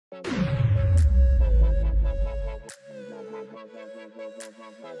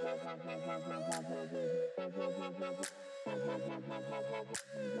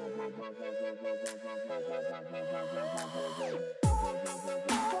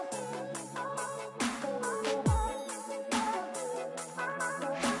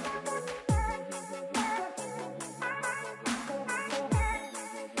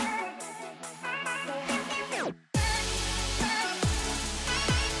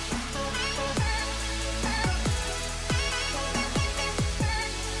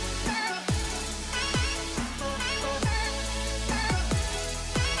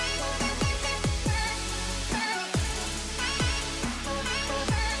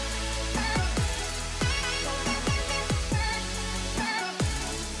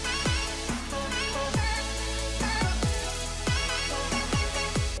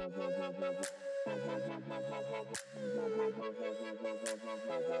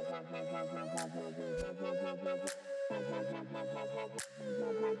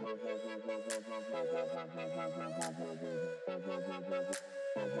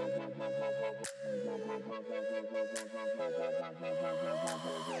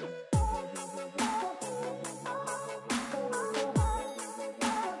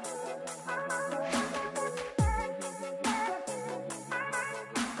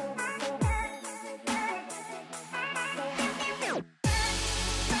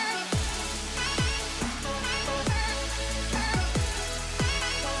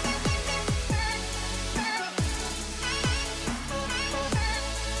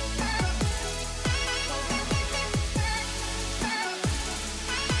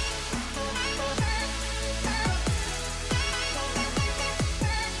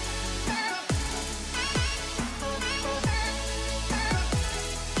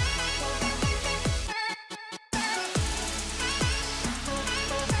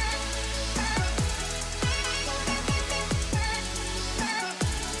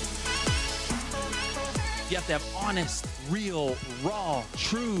You have to have honest, real, raw,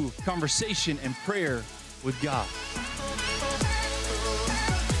 true conversation and prayer with God.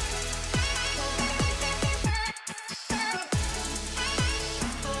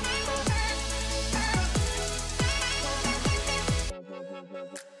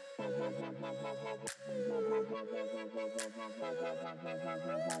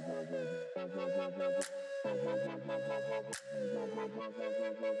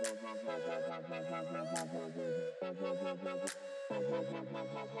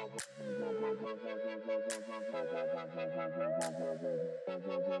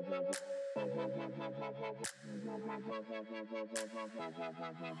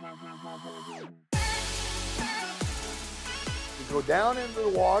 You go down into the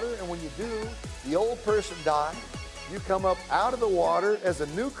water, and when you do, the old person dies. You come up out of the water as a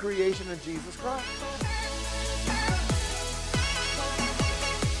new creation in Jesus Christ.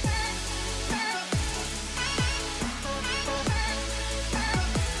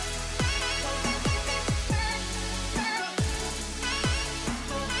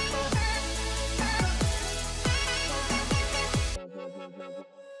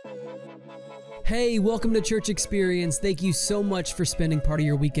 Hey, welcome to Church Experience. Thank you so much for spending part of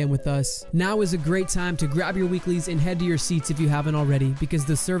your weekend with us. Now is a great time to grab your weeklies and head to your seats if you haven't already, because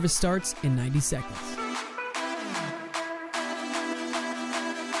the service starts in 90 seconds.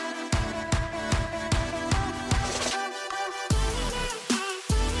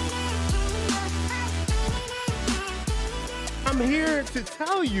 I'm here to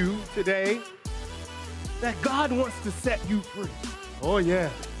tell you today that God wants to set you free. Oh yeah,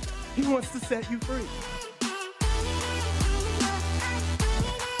 He wants to set you free.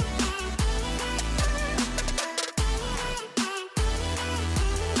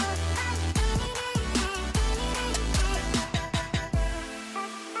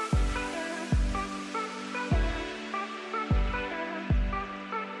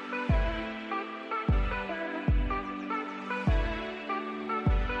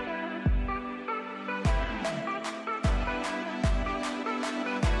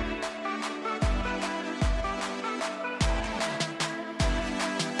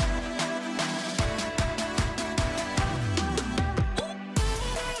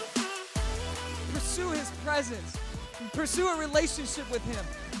 Pursue a relationship with Him.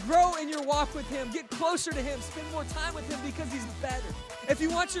 Grow in your walk with Him. Get closer to Him. Spend more time with Him because He's better. If you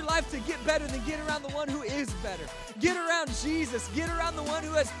want your life to get better, then get around the one who is better. Get around Jesus. Get around the one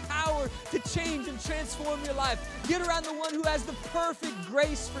who has power to change and transform your life. Get around the one who has the perfect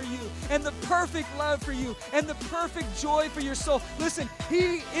grace for you and the perfect love for you and the perfect joy for your soul. Listen,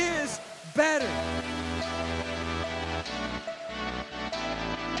 He is better.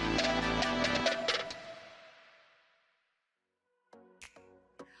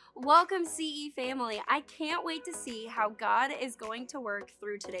 Welcome, CE family. I can't wait to see how God is going to work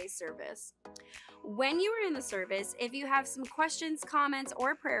through today's service. When you are in the service, if you have some questions, comments,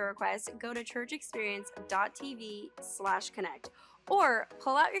 or prayer requests, go to churchexperience.tv/connect, or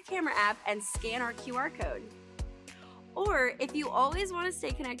pull out your camera app and scan our QR code. Or if you always want to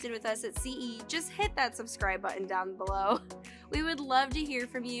stay connected with us at CE, just hit that subscribe button down below. We would love to hear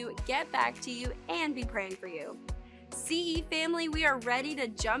from you, get back to you, and be praying for you. CE family, we are ready to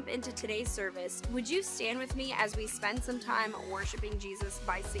jump into today's service. Would you stand with me as we spend some time worshiping Jesus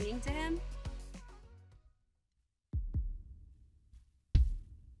by singing to him?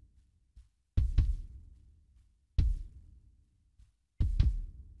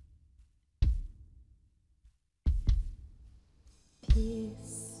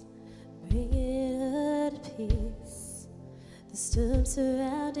 Peace, bring it to peace. The storm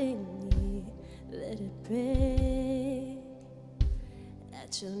surrounding me, let it break.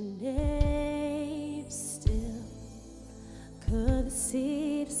 At your name still, call the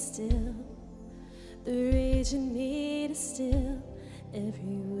sea to still, the raging me to still,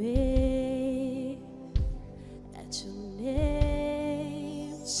 every wave. At your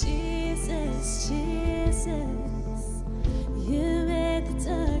name, Jesus, Jesus, you made the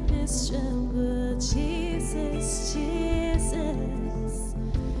darkness tremble. Jesus, Jesus,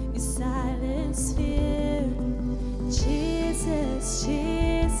 you silence fear. Jesus,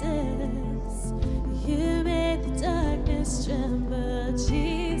 Jesus, you made the darkness tremble.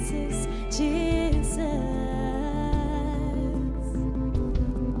 Jesus, Jesus.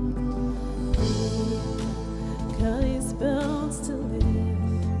 Call these bones to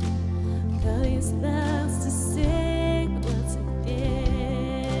live, call these mouths to sing once again.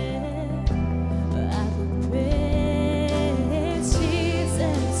 I will pray.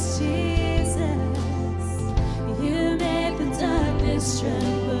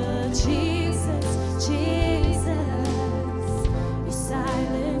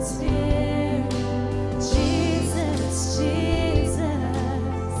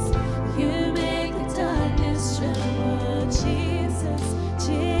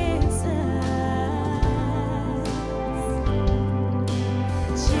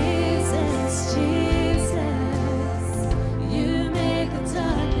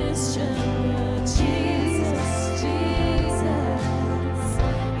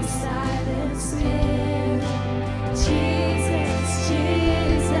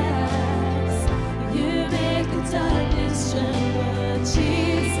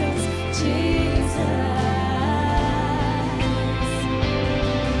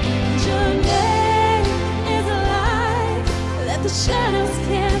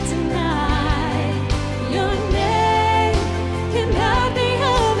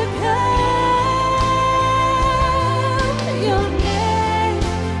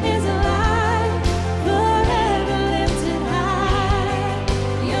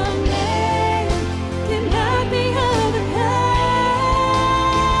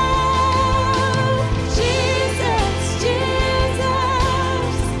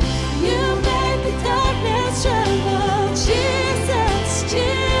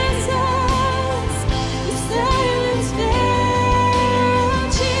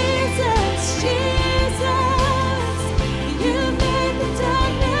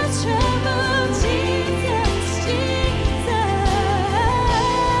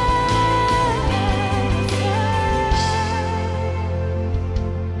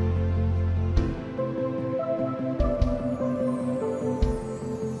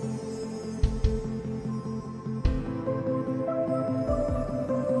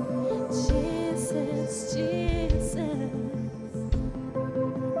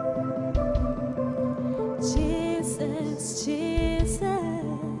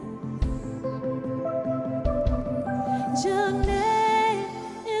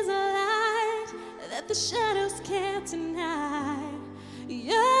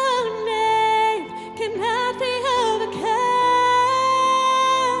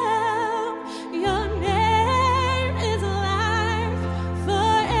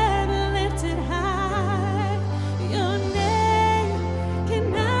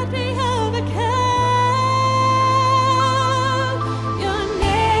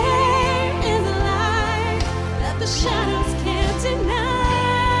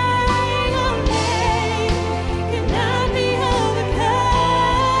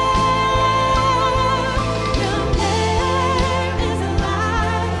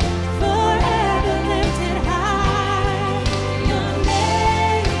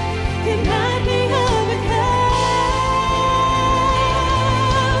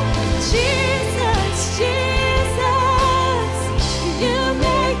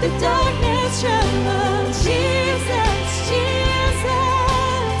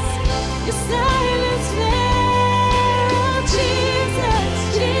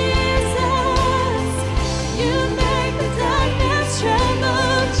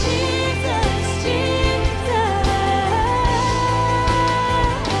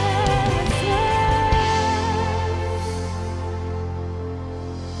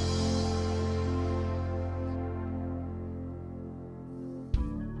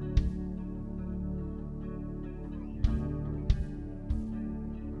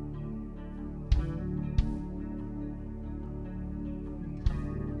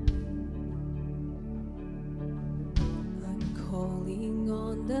 calling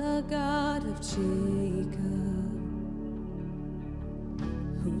on the God of Jacob,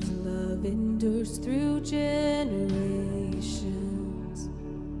 whose love endures through generations.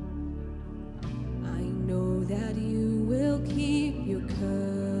 I know that you will keep your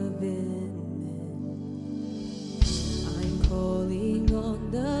covenant. I'm calling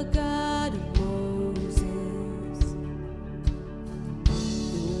on the God of Moses,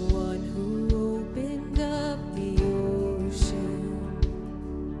 the one who opened up the ocean.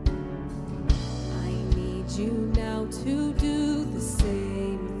 I need you now to do the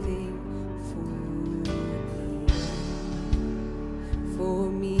same thing for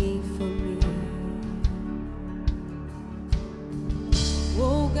me, for me.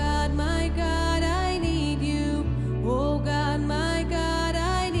 Oh God, my God, I need you. Oh God, my God,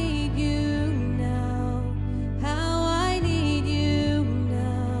 I need you now. How I need you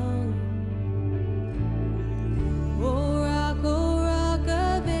now. Oh rock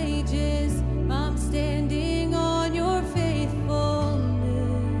of ages, I'm standing on your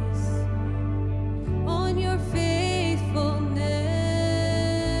faithfulness, on your faithfulness.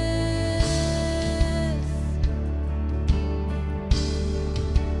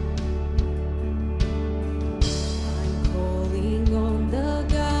 I'm calling on the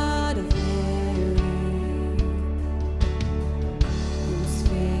God of Mary, whose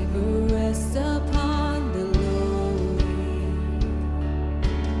favor rests upon the lowly.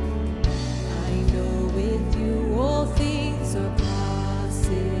 I know with you all things are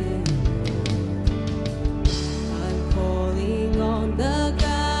possible. I'm calling on the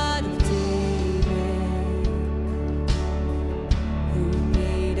God of David, who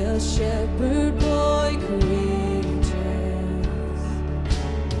made a shepherd boy courageous.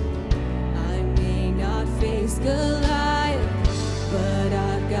 I may not face Goliath, but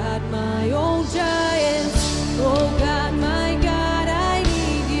I've got my own giants. Oh God, my God, I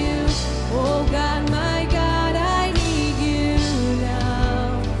need you. Oh God, my God, I need you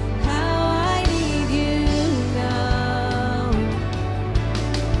now. How I need you now.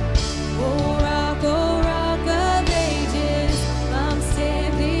 Oh rock of ages, I'm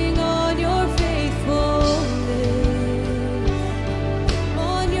standing on your faithfulness,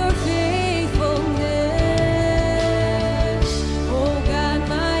 on your faithfulness. Oh God,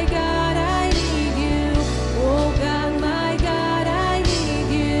 my God, I need you. Oh God, my God, I need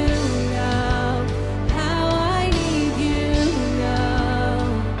you now. How I need you now.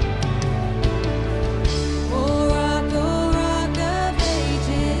 Oh rock of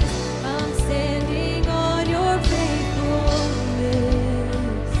ages, I'm standing on your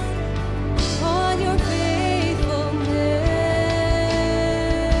faithfulness, on your faithfulness.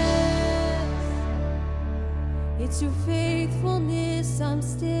 It's your faithfulness I'm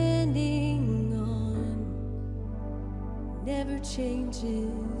standing on. Never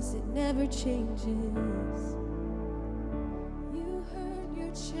changes, it never changes. You heard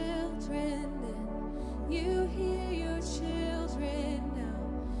your children then, you hear your children now.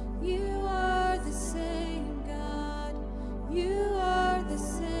 You are the same God, you are the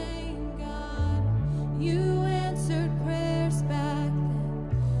same God. You answered prayers back then,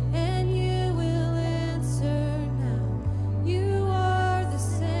 and you will answer now. You are the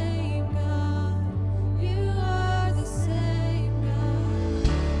same God, you are the same God.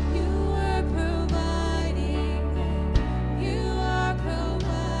 You are providing then, you are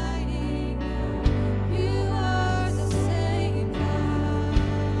providing now. You are the same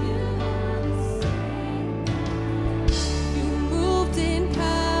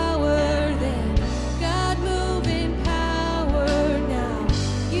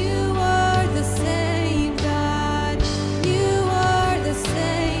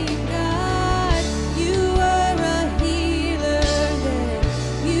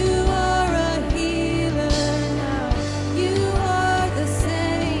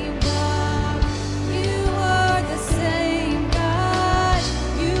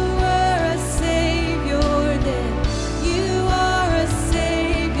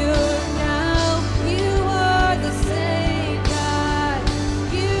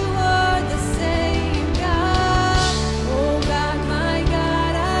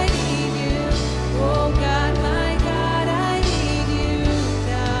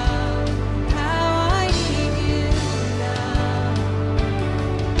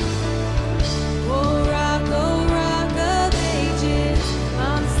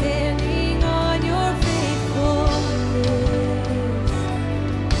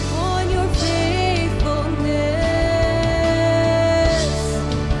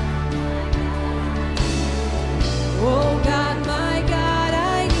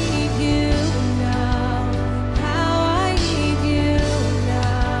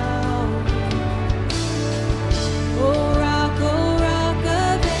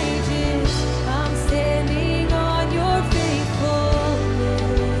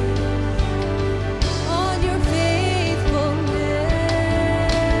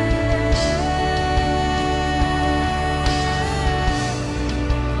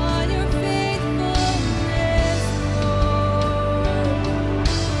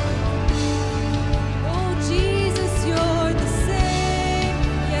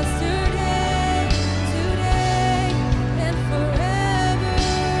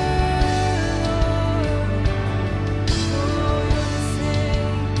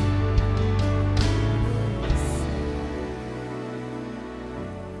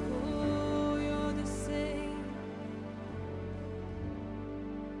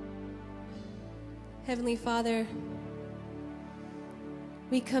Heavenly Father,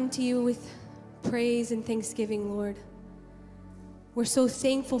 we come to you with praise and thanksgiving, Lord. We're so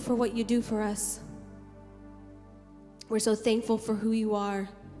thankful for what you do for us. We're so thankful for who you are,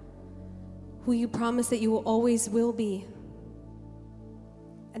 who you promise that you will always will be,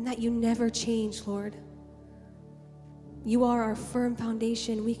 and that you never change, Lord. You are our firm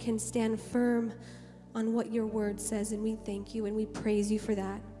foundation. We can stand firm on what your word says, and we thank you and we praise you for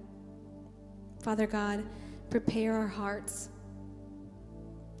that. Father God, prepare our hearts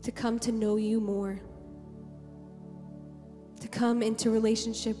to come to know you more, to come into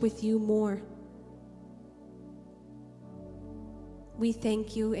relationship with you more. We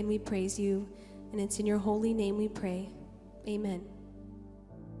thank you and we praise you, and it's in your holy name we pray. Amen.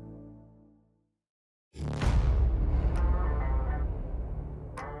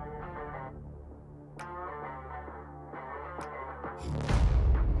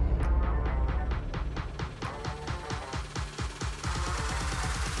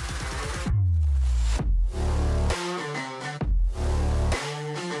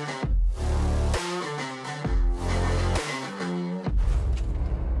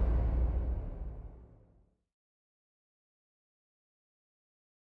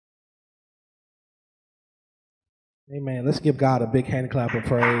 Amen. Let's give God a big hand clap of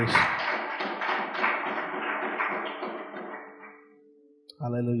praise.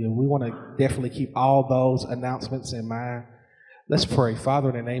 Hallelujah. We want to definitely keep all those announcements in mind. Let's pray.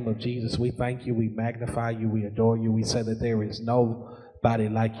 Father, in the name of Jesus, we thank you, we magnify you, we adore you. We say that there is nobody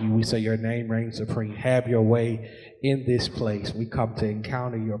like you. We say your name reigns supreme. Have your way in this place. We come to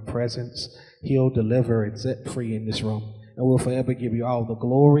encounter your presence, heal, deliver, and set free in this room. And we'll forever give you all the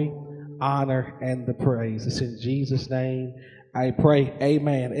glory, honor, and the praise. It's in Jesus' name I pray.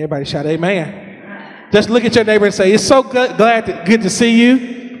 Amen. Everybody shout amen. Just look at your neighbor and say, it's so good to see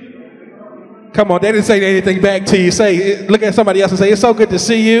you. Come on, they didn't say anything back to you. Say, look at somebody else and say, it's so good to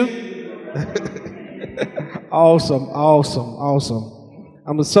see you. Awesome, awesome, awesome.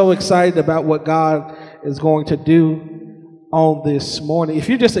 I'm so excited about what God is going to do on this morning. If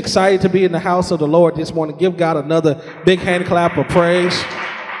you're just excited to be in the house of the Lord this morning, give God another big hand clap of praise.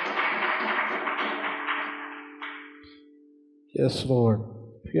 Yes, Lord.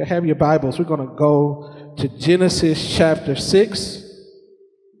 If you have your Bibles, we're going to go to Genesis chapter 6.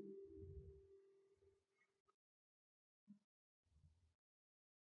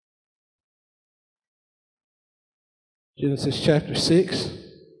 Genesis chapter 6.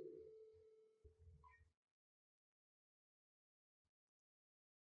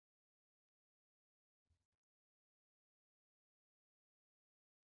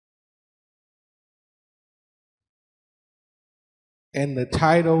 And the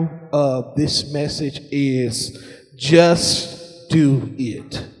title of this message is Just Do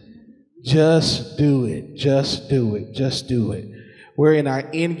It. Just do it. Just do it. Just do it. We're in our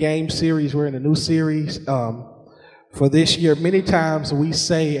Endgame series. We're in a new series for this year. Many times we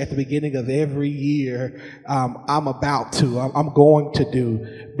say at the beginning of every year, I'm about to, I'm going to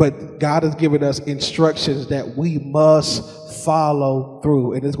do. But God has given us instructions that we must follow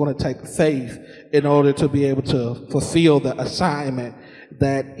through. And it's going to take faith in order to be able to fulfill the assignment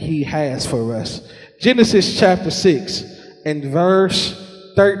that he has for us. Genesis chapter 6 and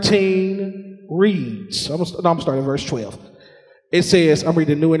verse 13 reads, I'm going to start at verse 12. It says, I'm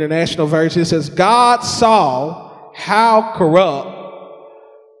reading the New International Version. It says, God saw how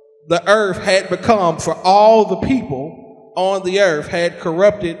corrupt the earth had become, for all the people on the earth had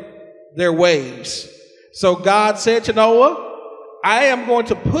corrupted their ways. So God said to Noah, I am going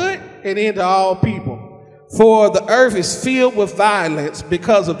to put an end to all people, for the earth is filled with violence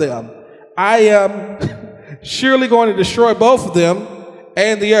because of them. I am surely going to destroy both of them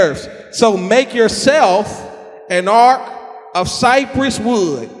and the earth. So make yourself an ark of cypress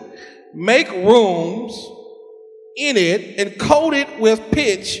wood. Make rooms in it and coat it with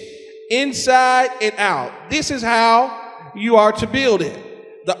pitch inside and out. This is how you are to build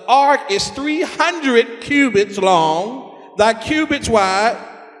it. The ark is 300 cubits long, 9 cubits wide,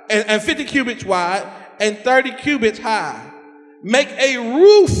 and 50 cubits wide, and 30 cubits high. Make a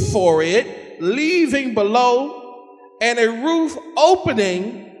roof for it, leaving below, and a roof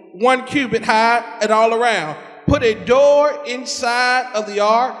opening 1 cubit high and all around. Put a door inside of the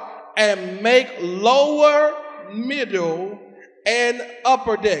ark, and make lower, middle, and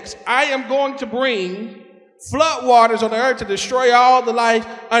upper decks. I am going to bring flood waters on the earth to destroy all the life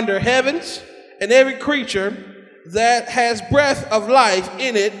under heavens, and every creature that has breath of life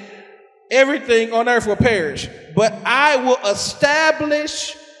in it. Everything on earth will perish, but I will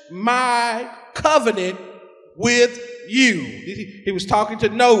establish my covenant with you. He was talking to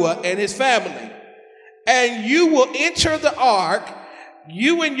Noah and his family. and you will enter the ark,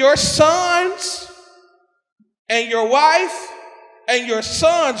 you and your sons and your wife and your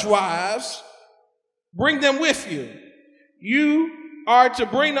sons' wives, bring them with you. You are to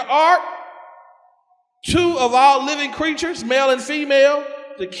bring the ark, 2 of all living creatures, male and female,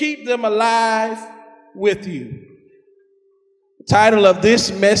 to keep them alive with you. The title of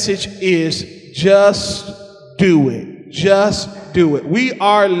this message is Just Do It. Just do it. We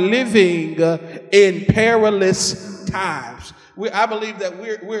are living in perilous times. I believe that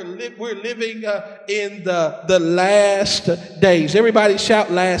we're living in the last days. Everybody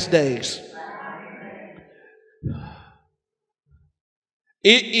shout last days.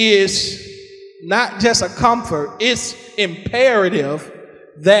 It is not just a comfort, it's imperative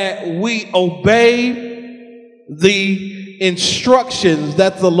that we obey the instructions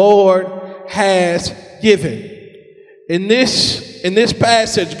that the Lord has given. In this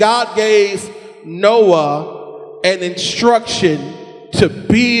passage, God gave Noah an instruction to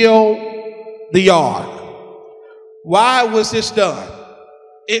build the ark. Why was this done?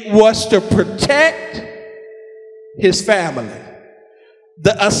 It was to protect his family.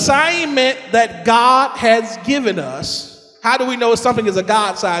 The assignment that God has given us, how do we know something is a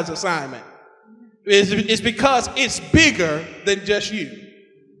God-sized assignment? It's because it's bigger than just you.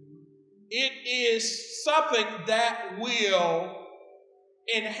 It is something that will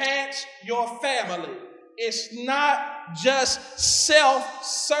enhance your family. It's not just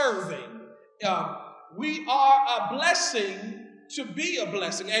self-serving. We are a blessing to be a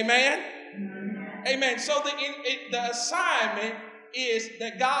blessing. Amen? Amen. So the assignment is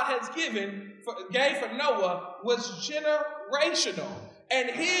that God has gave for Noah was generational. And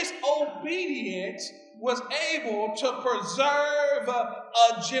his obedience was able to preserve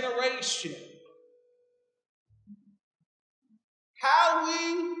a generation.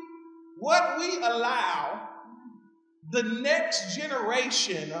 What we allow the next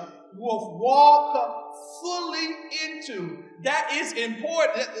generation will walk fully into. That is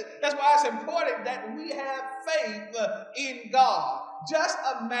important. That's why it's important that we have faith in God. Just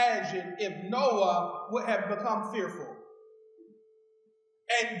imagine if Noah would have become fearful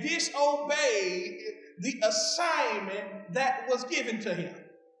and disobeyed the assignment that was given to him.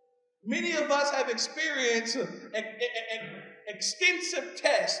 Many of us have experienced extensive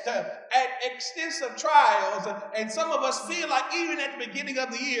tests and extensive trials, and some of us feel like even at the beginning of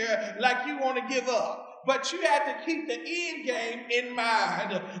the year, like you want to give up. But you have to keep the end game in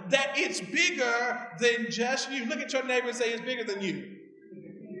mind, that it's bigger than just you. Look at your neighbor and say, it's bigger than you.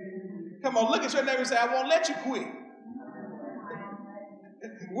 Come on, look at your neighbor and say, I won't let you quit.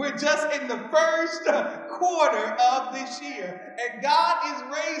 We're just in the first quarter of this year, and God is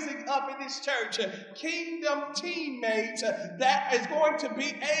raising up in this church kingdom teammates that is going to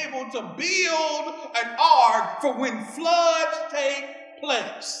be able to build an ark for when floods take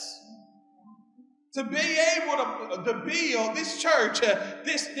place. To be able to build this church,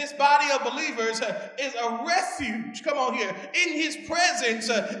 this body of believers is a refuge. Come on here. In his presence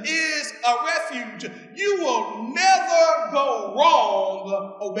is a refuge. You will never go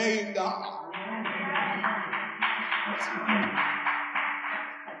wrong obeying God.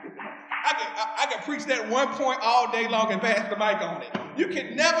 I can preach that one point all day long and pass the mic on it. You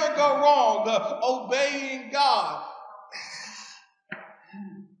can never go wrong obeying God.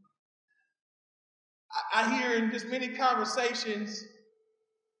 I hear in just many conversations,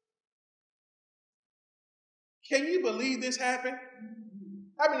 can you believe this happened?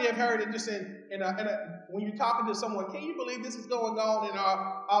 How many have heard it just when you're talking to someone, can you believe this is going on in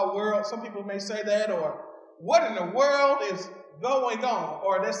our world? Some people may say that, or what in the world is going on?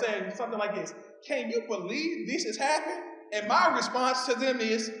 Or they're saying something like this, can you believe this has happened? And my response to them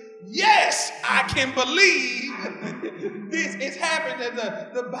is, yes, I can believe this is happening.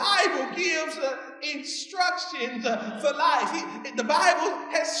 The Bible gives instructions for life. The Bible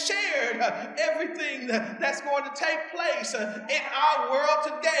has shared everything that's going to take place in our world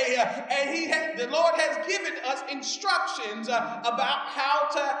today. And the Lord has given us instructions about how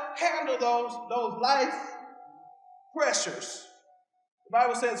to handle those life pressures. The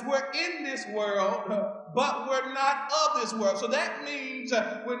Bible says we're in this world, but we're not of this world. So that means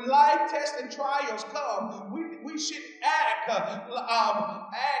when life tests and trials come, we should act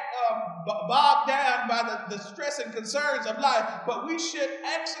bogged down by the stress and concerns of life, but we should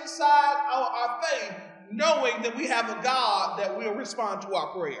exercise our faith, knowing that we have a God that will respond to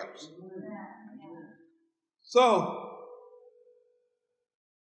our prayers. So,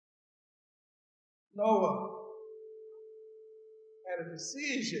 Noah had a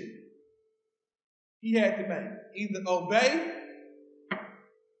decision he had to make. Either obey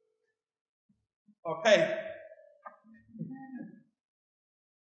or pay.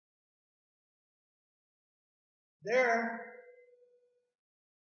 There are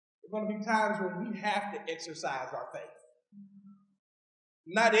going to be times when we have to exercise our faith.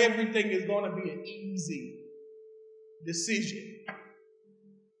 Not everything is going to be an easy decision.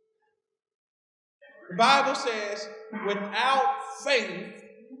 The Bible says, without faith,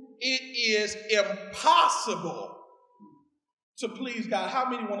 it is impossible to please God. How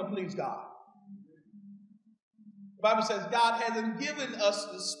many want to please God? The Bible says God hasn't given us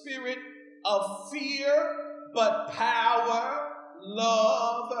the spirit of fear, but power,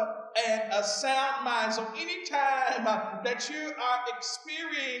 love, and a sound mind. So anytime that you are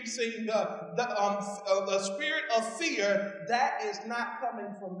experiencing the spirit of fear, that is not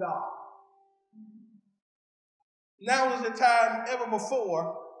coming from God. Now is the time ever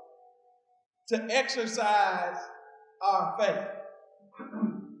before to exercise our faith.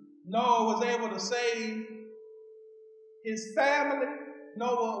 Noah was able to save his family.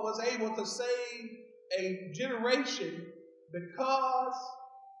 Noah was able to save a generation because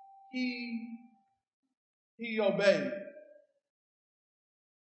he obeyed.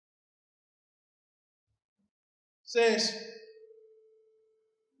 Says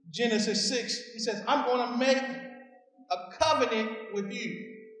Genesis 6, he says, I'm going to make a covenant with you.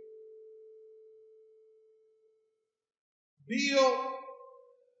 Build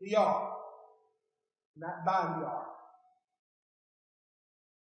the ark, not buy the ark.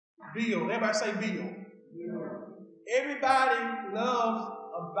 Build. Everybody say build. Everybody loves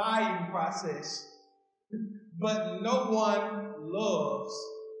a buying process, but no one loves,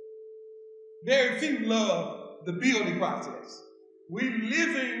 very few love the building process. We're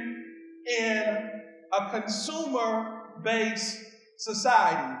living in a consumer-based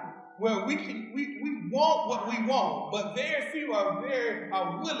society where we want what we want, but very few are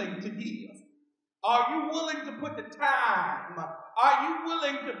willing to give. Are you willing to put the time? Are you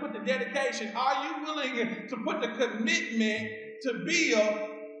willing to put the dedication? Are you willing to put the commitment to build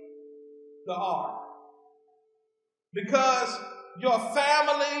the ark? Because your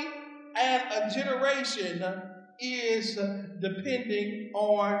family and a generation is depending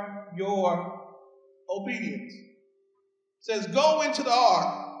on your obedience. It says, go into the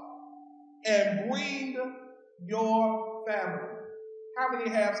ark and bring your family. How many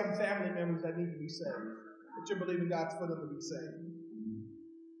have some family members that need to be saved? That you're believing God for them to be saved?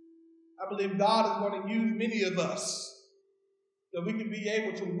 I believe God is going to use many of us that we can be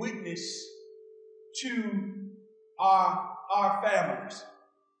able to witness to our families.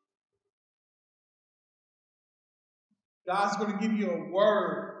 God's going to give you a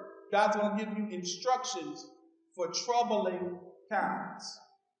word. God's going to give you instructions for troubling times.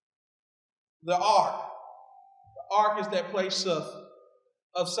 The ark. The ark is that place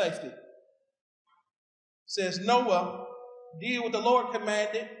of safety. It says Noah did what the Lord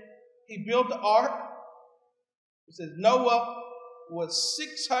commanded. He built the ark. It says Noah was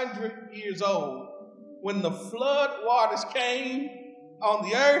 600 years old when the flood waters came on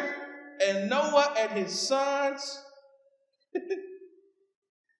the earth, and Noah and his sons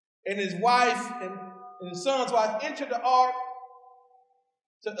and his wife and his son's wife entered the ark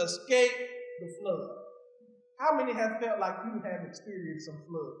to escape the flood. How many have felt like you have experienced some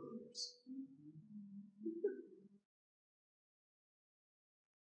flood years?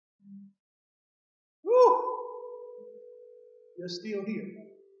 Woo! You're still here.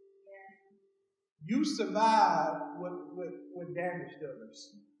 You survived what damaged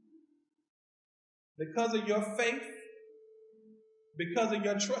others. Because of your faith, because of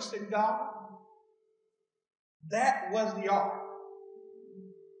your trust in God, that was the ark.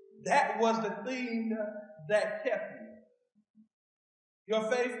 That was the thing that kept you. Your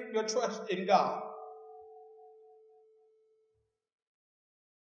faith, your trust in God.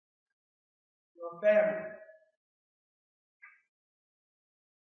 Your family.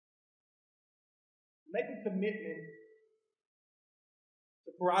 Make a commitment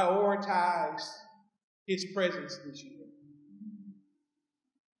to prioritize His presence this year.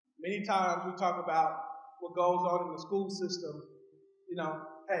 Many times we talk about what goes on in the school system. You know,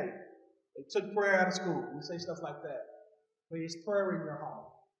 hey, they took prayer out of school. We say stuff like that. But it's prayer in your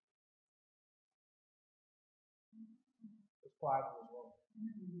home. It's quiet in this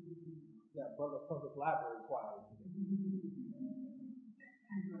room. Yeah, Butler Public Library quiet.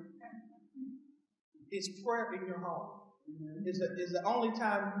 It's prayer in your home. It's the only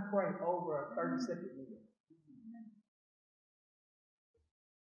time you pray over a 30-second meal.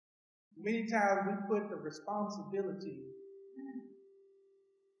 Many times we put the responsibility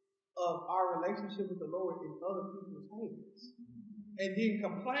of our relationship with the Lord in other people's hands and then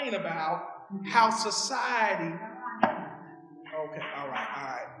complain about how society. Okay, all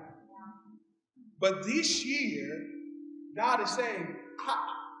right. But this year, God is saying,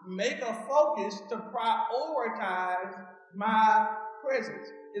 make a focus to prioritize my presence.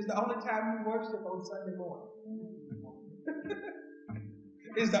 It's the only time you worship on Sunday morning.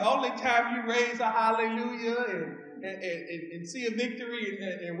 It's the only time you raise a hallelujah and see a victory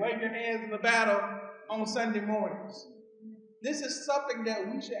and wave your hands in the battle on Sunday mornings. This is something that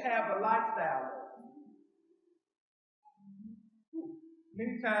we should have a lifestyle of.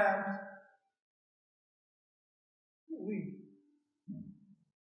 Many times,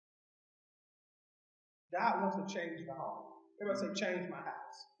 God wants to change the home. Everybody say, change my house.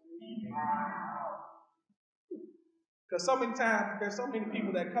 Because so many times, there's so many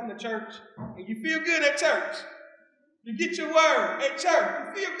people that come to church and you feel good at church. You get your word at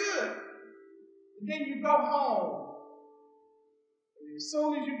church. You feel good. And then you go home. And as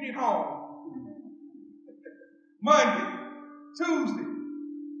soon as you get home, Monday, Tuesday,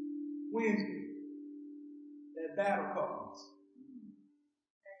 Wednesday, that battle comes.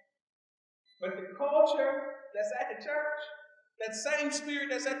 But the culture that's at the church, that same spirit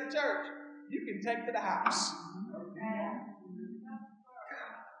that's at the church, you can take to the house.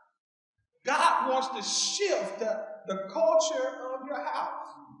 God wants to shift the culture of your house.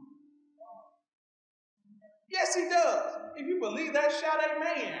 Yes, he does. If you believe that, shout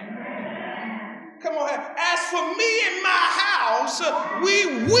amen. Come on, as for me and my house, we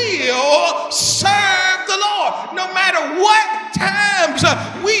will serve the Lord. No matter what times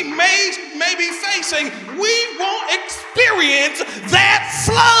we may be facing, we won't experience that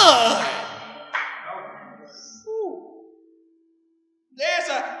flood. There's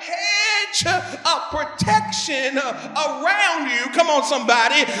a hedge of protection around you. Come on,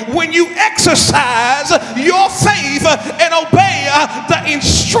 somebody. When you exercise your faith and obey the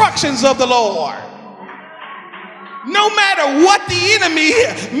instructions of the Lord. No matter what the enemy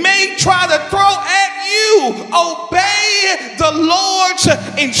may try to throw at you, obey the Lord's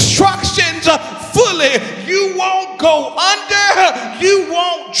instructions fully. You won't go under. You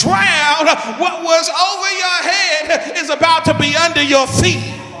won't drown. What was over your head is about to be under your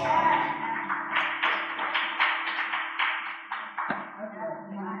feet.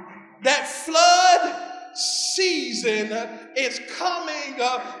 That flood season is coming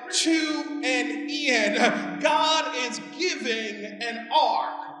to an end. God is giving an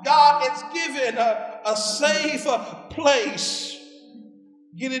ark. God is giving a safe place.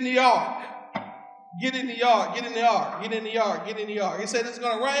 Get in the ark. Get in the ark. Get in the ark. Get in the ark. Get in the ark. He said it's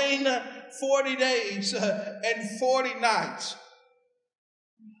going to rain 40 days and 40 nights.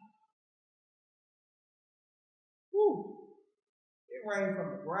 Whew. It rained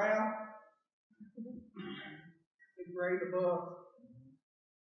from the ground. It rained above.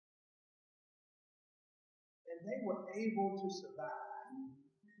 And they were able to survive.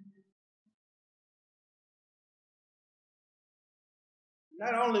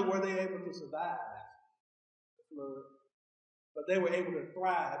 Not only were they able to survive the flood, but they were able to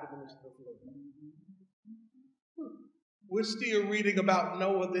thrive in the midst of the flood. We're still reading about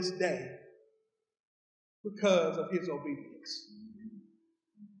Noah this day because of his obedience.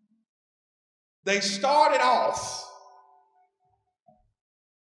 They started off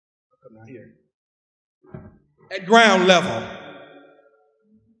at ground level,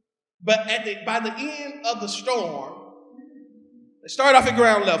 but by the end of the storm, they started off at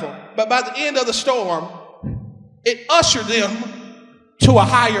ground level, but by the end of the storm, it ushered them to a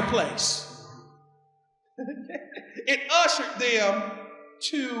higher place. It ushered them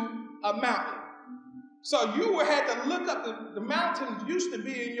to a mountain. So you had to look up, the mountains used to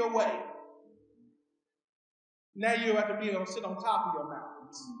be in your way. Now you have to sit on top of your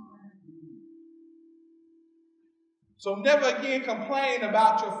mountains. So never again complain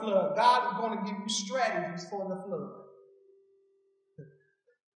about your flood. God is going to give you strategies for the flood.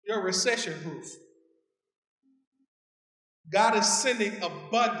 You're recession proof. God is sending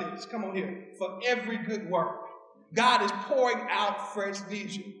abundance, come on here, for every good work. God is pouring out fresh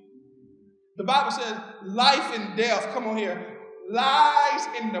vision. The Bible says life and death, come on here, lies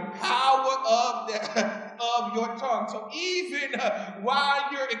in the power of your tongue. So even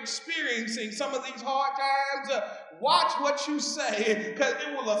while you're experiencing some of these hard times, watch what you say because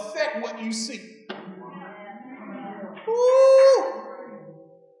it will affect what you see. Woo!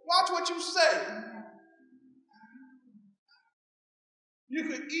 Watch what you say. You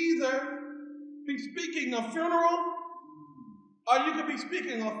could either be speaking a funeral or you could be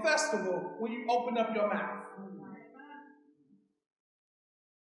speaking a festival when you open up your mouth.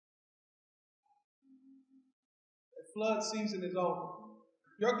 The flood season is over.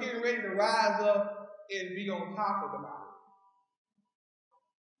 You're getting ready to rise up and be on top of the mountain.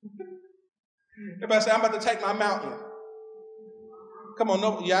 Everybody say, I'm about to take my mountain. Come on,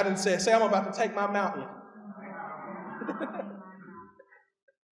 no, y'all didn't say it. Say, I'm about to take my mountain.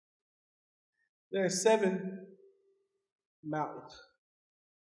 There are 7 mountains.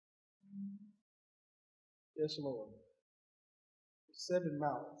 Yes, Lord. 7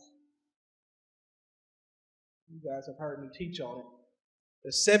 mountains. You guys have heard me teach on it.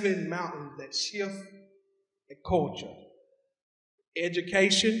 There's 7 mountains that shift a culture.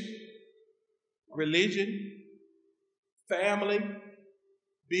 Education, religion, family,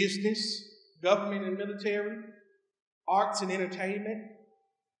 business, government and military, arts and entertainment,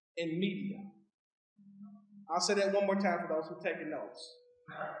 and media. I'll say that one more time for those who are taking notes.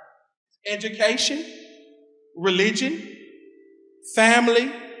 Education, religion,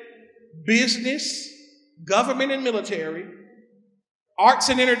 family, business, government and military, arts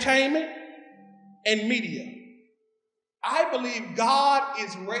and entertainment, and media. I believe God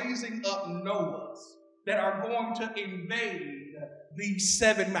is raising up Noahs that are going to invade these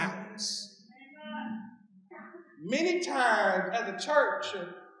 7 mountains. Many times as a church,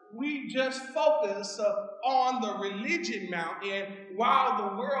 we just focus on the religion mountain while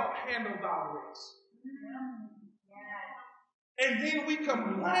the world handles our rest. And then we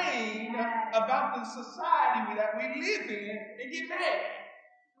complain about the society that we live in and get mad.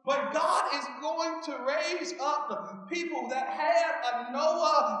 But God is going to raise up the people that have a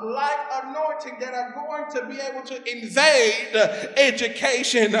Noah-like anointing that are going to be able to invade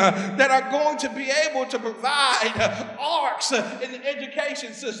education, that are going to be able to provide arcs in the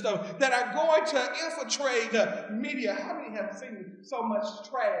education system, that are going to infiltrate media. How many have seen so much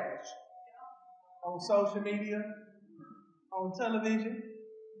trash on social media, on television?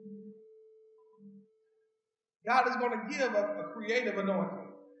 God is going to give a creative anointing.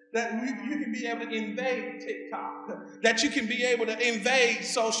 That you can be able to invade TikTok, that you can be able to invade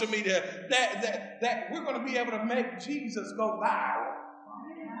social media, that we're going to be able to make Jesus go viral.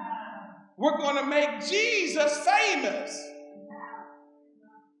 We're going to make Jesus famous.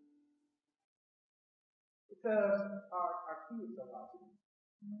 Because our kids are watching.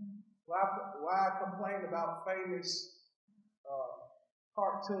 Why complain about famous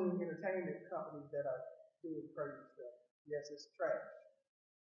cartoon entertainment companies that are doing crazy stuff? Yes, it's trash.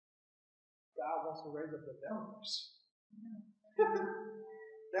 God wants to raise up developers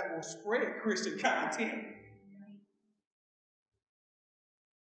that will spread Christian content.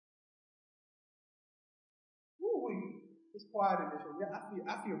 Ooh, it's quiet in this room.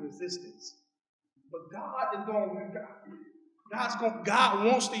 Yeah, I feel resistance. But God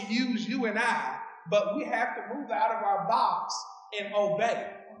wants to use you and I, but we have to move out of our box and obey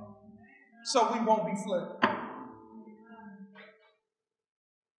so we won't be flooded.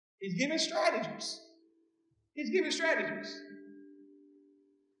 He's giving strategies. He's giving strategies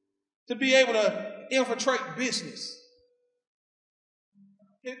to be able to infiltrate business.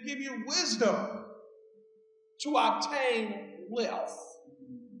 He'll give you wisdom to obtain wealth.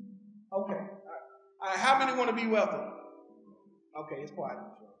 Okay. All right. How many want to be wealthy? Okay, it's quiet.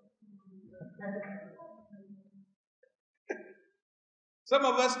 Some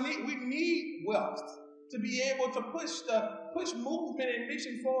of us need wealth to be able to push movement and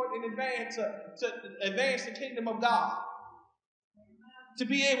mission forward and advance to advance the kingdom of God. To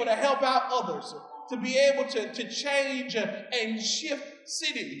be able to help out others, to be able to change and shift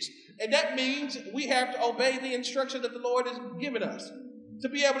cities. And that means we have to obey the instruction that the Lord has given us. To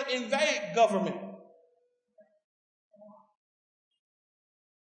be able to invade government.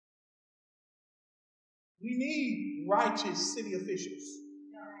 We need righteous city officials.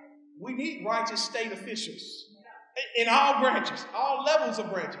 We need righteous state officials in all branches, all levels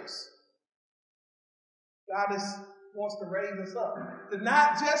of branches. God wants to raise us up to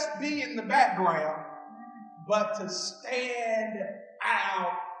not just be in the background, but to stand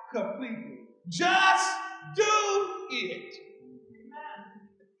out completely. Just do it.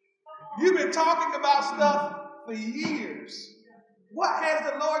 You've been talking about stuff for years. What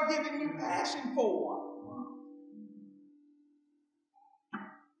has the Lord given you passion for?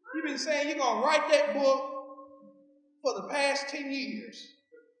 You've been saying you're going to write that book for the past 10 years.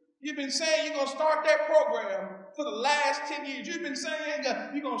 You've been saying you're going to start that program for the last 10 years. You've been saying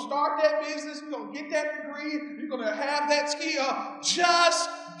you're going to start that business, you're going to get that degree, you're going to have that skill. Just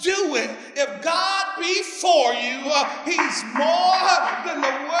do it. If God be for you, he's more than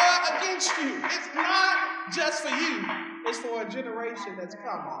the world against you. It's not just for you. It's for a generation that's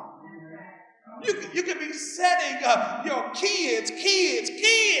coming. You could be setting your kids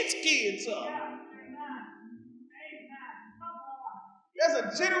up. There's a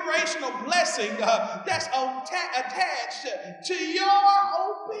generational blessing that's attached to your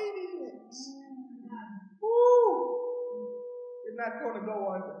obedience. Woo! We're not going to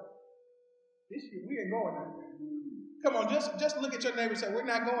go under. This year, we ain't going under. Come on, just look at your neighbor and say, we're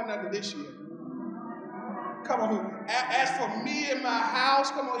not going under this year. Come on, as for me and my house,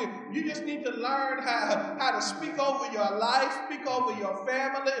 come on here. You just need to learn how to speak over your life, speak over your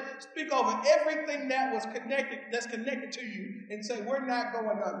family, speak over everything that's connected to you, and say, we're not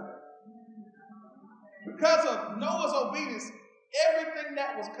going under. Because of Noah's obedience, everything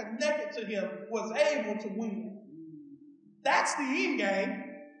that was connected to him was able to win. That's the end game.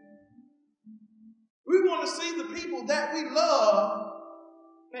 We want to see the people that we love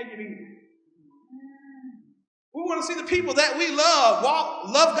make it in. We want to see the people that we love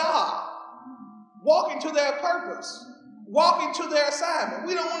love God, walk into their purpose, walk into their assignment.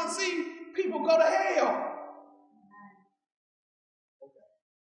 We don't want to see people go to hell. Okay.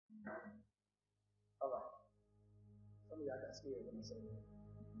 All right. Some of y'all got scared when I said that.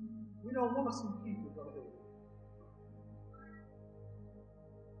 We don't want to see people go to hell.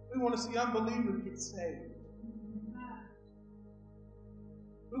 We want to see unbelievers get saved.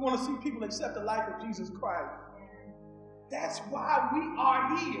 We want to see people accept the life of Jesus Christ. That's why we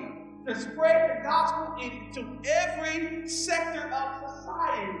are here, to spread the gospel into every sector of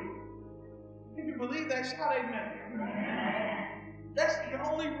society. If you believe that, shout amen. That's the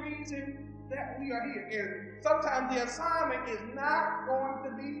only reason that we are here. And sometimes the assignment is not going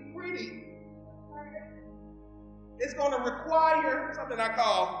to be pretty. It's going to require something I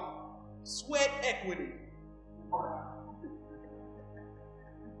call sweat equity.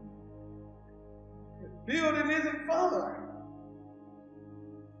 Building isn't fun,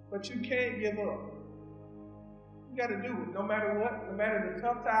 but you can't give up. You got to do it no matter what, no matter the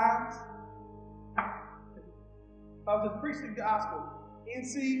tough times. I was just preaching the gospel in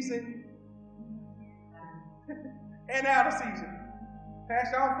season and out of season.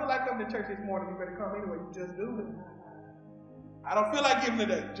 Pastor, I don't feel like coming to church this morning. You better come anyway. You just do it. I don't feel like giving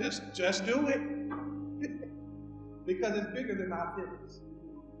today. Just do it. Because it's bigger than our feelings.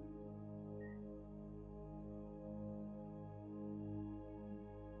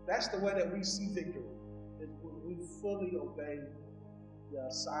 That's the way that we see victory. Is when we fully obey the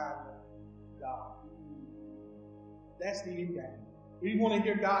assignment of God. That's the end game. We want to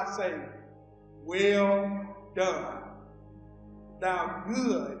hear God say, well done, thou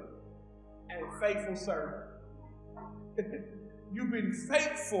good and faithful servant. You've been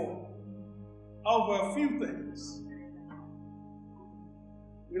faithful over a few things.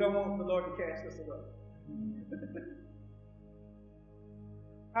 We don't want the Lord to cast us away.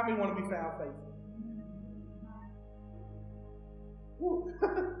 How many want to be found faithful?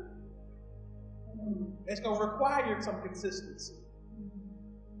 It's going to require some consistency.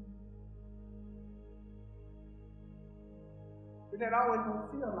 But that always going to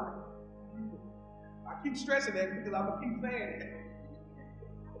feel like it. I keep stressing that because I'm going to keep saying it.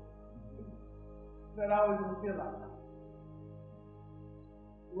 That always going to feel like it.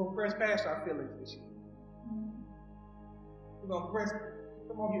 We're going to press past our feelings this year. We're going to press.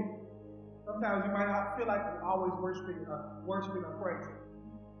 Come on here. Sometimes you might not feel like you're always worshiping or praising.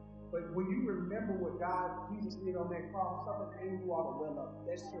 But when you remember what Jesus did on that cross, something made you all the well up.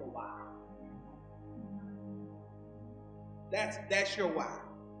 That's your why. That's your why.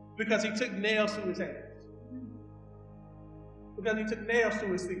 Because he took nails to his hands. Because he took nails to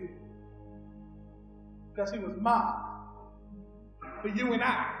his feet. Because he was mocked for you and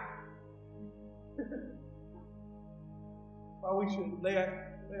I. Well, we should lay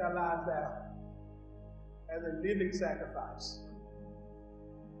our lives down as a living sacrifice,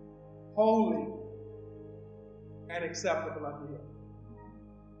 holy and acceptable unto him.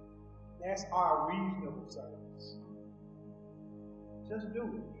 That's our reasonable service. Just do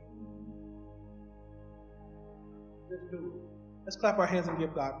it. Just do it. Let's clap our hands and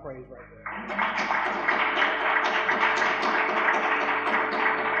give God praise right there.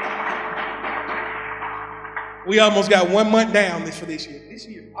 We almost got 1 month down for this year. This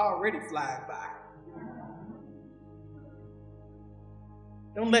year already flying by.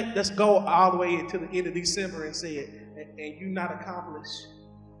 Don't let us go all the way into the end of December and say it, and you not accomplish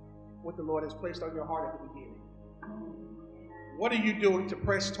what the Lord has placed on your heart at the beginning. What are you doing to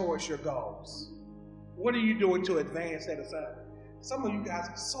press towards your goals? What are you doing to advance that assignment? Some of you guys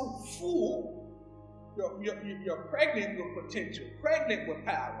are so full. You're pregnant with potential, pregnant with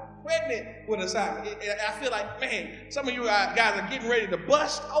power, pregnant with assignment. I feel like, man, some of you guys are getting ready to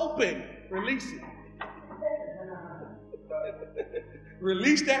bust open. Release it.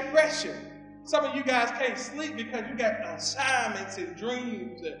 Release that pressure. Some of you guys can't sleep because you got assignments and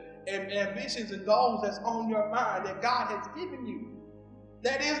dreams and ambitions and goals that's on your mind that God has given you.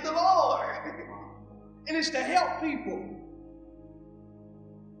 That is the Lord. And it's to help people.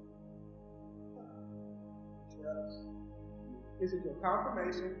 This is your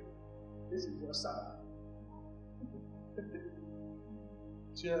confirmation. This is your sign.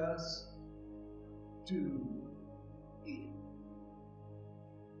 Just do it.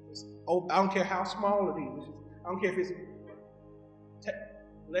 I don't care how small it is. I don't care if it's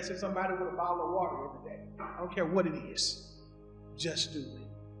blessing somebody with a bottle of water every day. I don't care what it is. Just do it.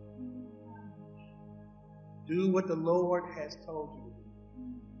 Do what the Lord has told you to do.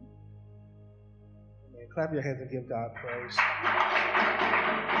 Amen. Clap your hands and give God praise.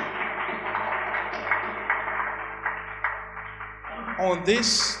 On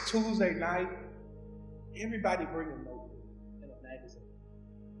this Tuesday night, everybody bring a notebook and a magazine.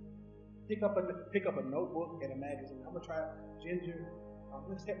 Pick up a notebook and a magazine. I'm gonna try Ginger.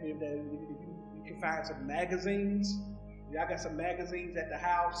 Let's help me if you can find some magazines. Y'all got some magazines at the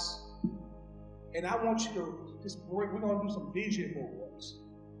house, and I want you to just bring. We're gonna do some vision boards,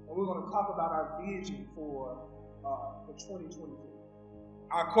 and we're gonna talk about our vision for 2023,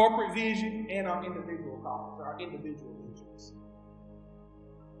 our corporate vision and our individual causes, our individual visions.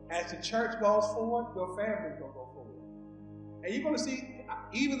 As the church goes forward, your family's gonna go forward. And you're gonna see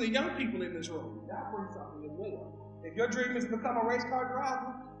even the young people in this room, y'all bring something as well. If your dream is to become a race car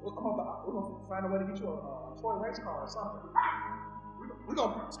driver, we're gonna find a way to get you a toy race car or something.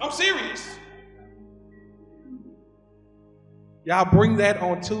 I'm serious. Y'all bring that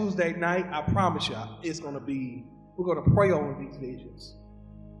on Tuesday night. I promise y'all, we're gonna pray over these visions.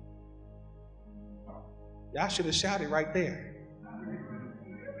 Y'all should have shouted right there.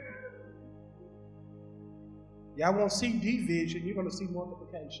 Y'all won't see division, you're going to see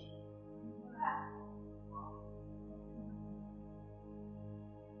multiplication.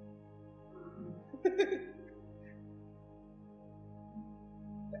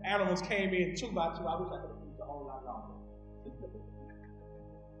 The animals came in 2 by 2. I wish I could have used a whole lot longer.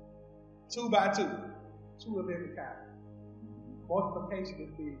 2 by 2. 2 of every kind. Multiplication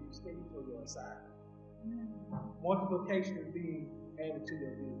is being extended to your assignment. Multiplication is being added to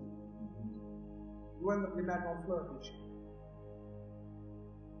your business. You're not going to flood this year.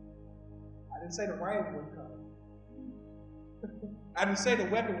 I didn't say the rain wouldn't come. I didn't say the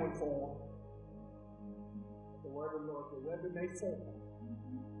weapon would form. The word of the Lord, the weapon may form,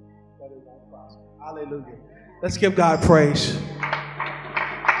 but it won't prosper. Hallelujah. Let's give God praise.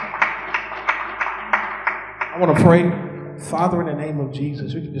 I want to pray. Father, in the name of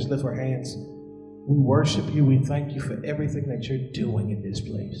Jesus, we can just lift our hands. We worship you. We thank you for everything that you're doing in this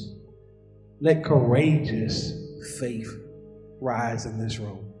place. Let courageous faith rise in this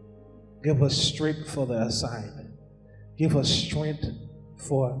room. Give us strength for the assignment. Give us strength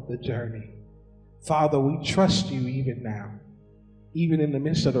for the journey. Father, we trust you even now, even in the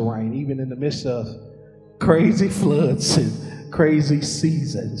midst of the rain, even in the midst of crazy floods and crazy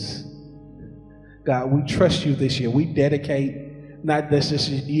seasons. God, we trust you this year. We dedicate not just this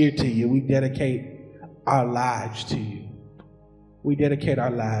year to you, we dedicate our lives to you. We dedicate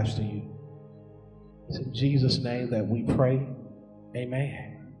our lives to you. It's in Jesus' name that we pray.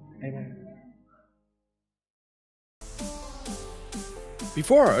 Amen. Amen.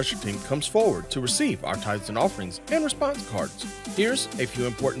 Before our usher team comes forward to receive our tithes and offerings and response cards, here's a few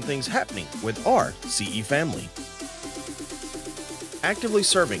important things happening with our CE family. Actively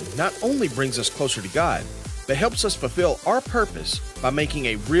serving not only brings us closer to God, but helps us fulfill our purpose by making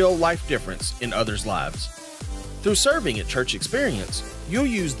a real life difference in others' lives. Through serving at Church Experience, you'll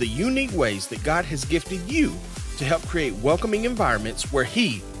use the unique ways that God has gifted you to help create welcoming environments where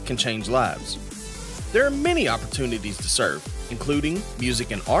He can change lives. There are many opportunities to serve, including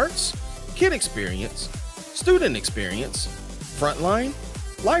music and arts, kid experience, student experience, frontline,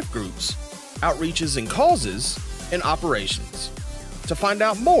 life groups, outreaches and causes, and operations. To find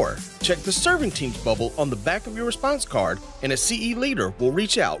out more, check the Serving Teams bubble on the back of your response card, and a CE leader will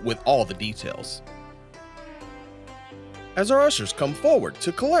reach out with all the details. As our ushers come forward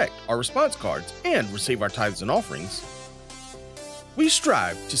to collect our response cards and receive our tithes and offerings, we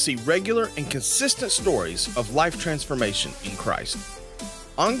strive to see regular and consistent stories of life transformation in Christ.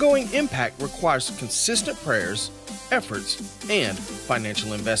 Ongoing impact requires consistent prayers, efforts, and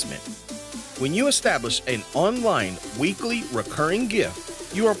financial investment. When you establish an online, weekly, recurring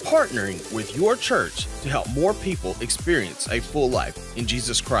gift, you are partnering with your church to help more people experience a full life in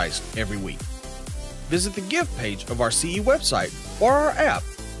Jesus Christ every week. Visit the gift page of our CE website or our app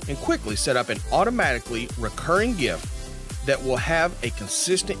and quickly set up an automatically recurring gift that will have a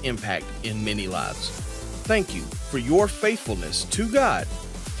consistent impact in many lives. Thank you for your faithfulness to God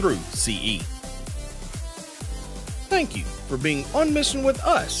through CE. Thank you for being on mission with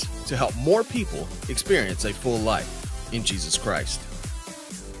us to help more people experience a full life in Jesus Christ.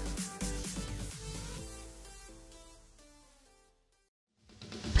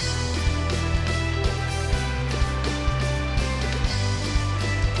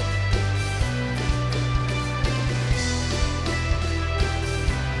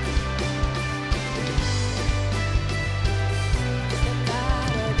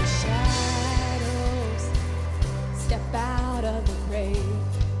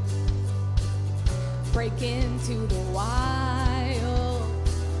 Break into the wild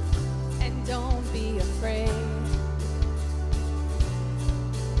and don't be afraid.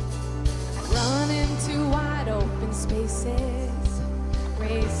 Run into wide open spaces,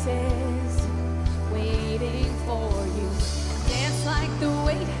 races waiting for you. Dance like the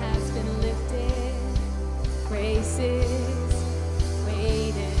weight has been lifted, graces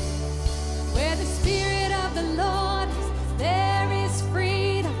waiting. Where the Spirit of the Lord is, there is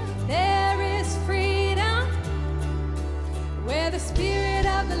freedom, there is freedom. Where the Spirit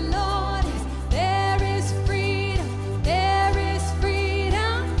of the Lord is, there is freedom, there is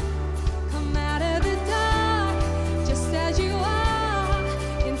freedom. Come out of the dark, just as you are,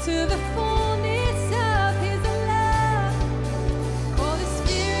 into the fullness of His love. For the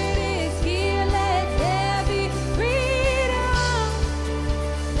Spirit is here, let there be freedom,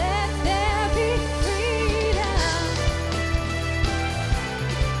 let there be freedom.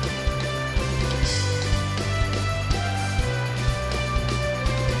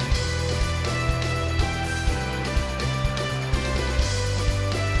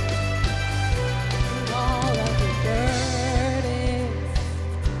 All of your burdens,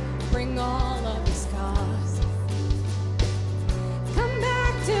 bring all of the scars. Come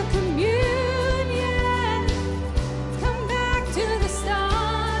back to communion, come back to the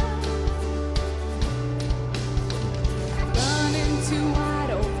start. Run into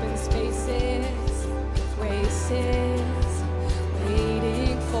wide open spaces, races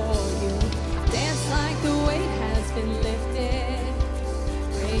waiting for you. Dance like the weight has been lifted,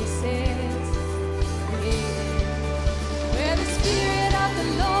 races waiting. Where the Spirit of the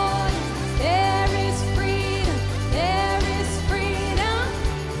Lord is, there is freedom, there is freedom.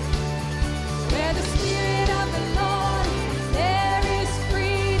 Where the Spirit of the Lord is, there is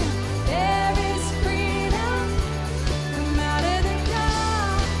freedom, there is freedom. Come out of the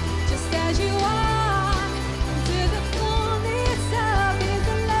dark, just as you are, into the fullness of His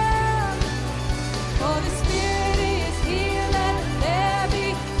love. For the Spirit is here, let there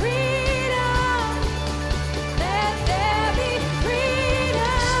be freedom, let there be freedom.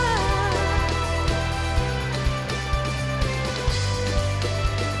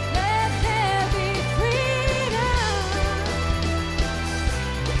 Let there be freedom.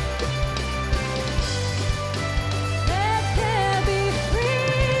 Let there be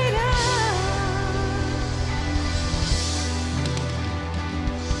freedom.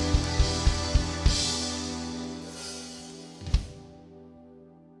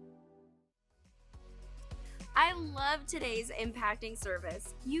 I love today's impacting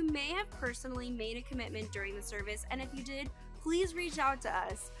service. You may have personally made a commitment during the service, and if you did, please reach out to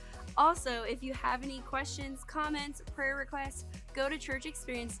us. Also, if you have any questions, comments, prayer requests, go to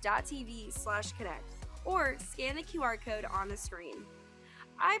churchexperience.tv/connect or scan the QR code on the screen.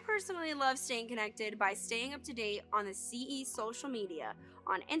 I personally love staying connected by staying up to date on the CE social media,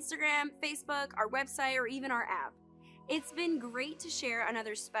 on Instagram, Facebook, our website, or even our app. It's been great to share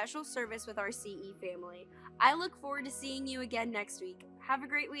another special service with our CE family. I look forward to seeing you again next week. Have a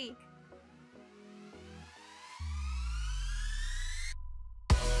great week.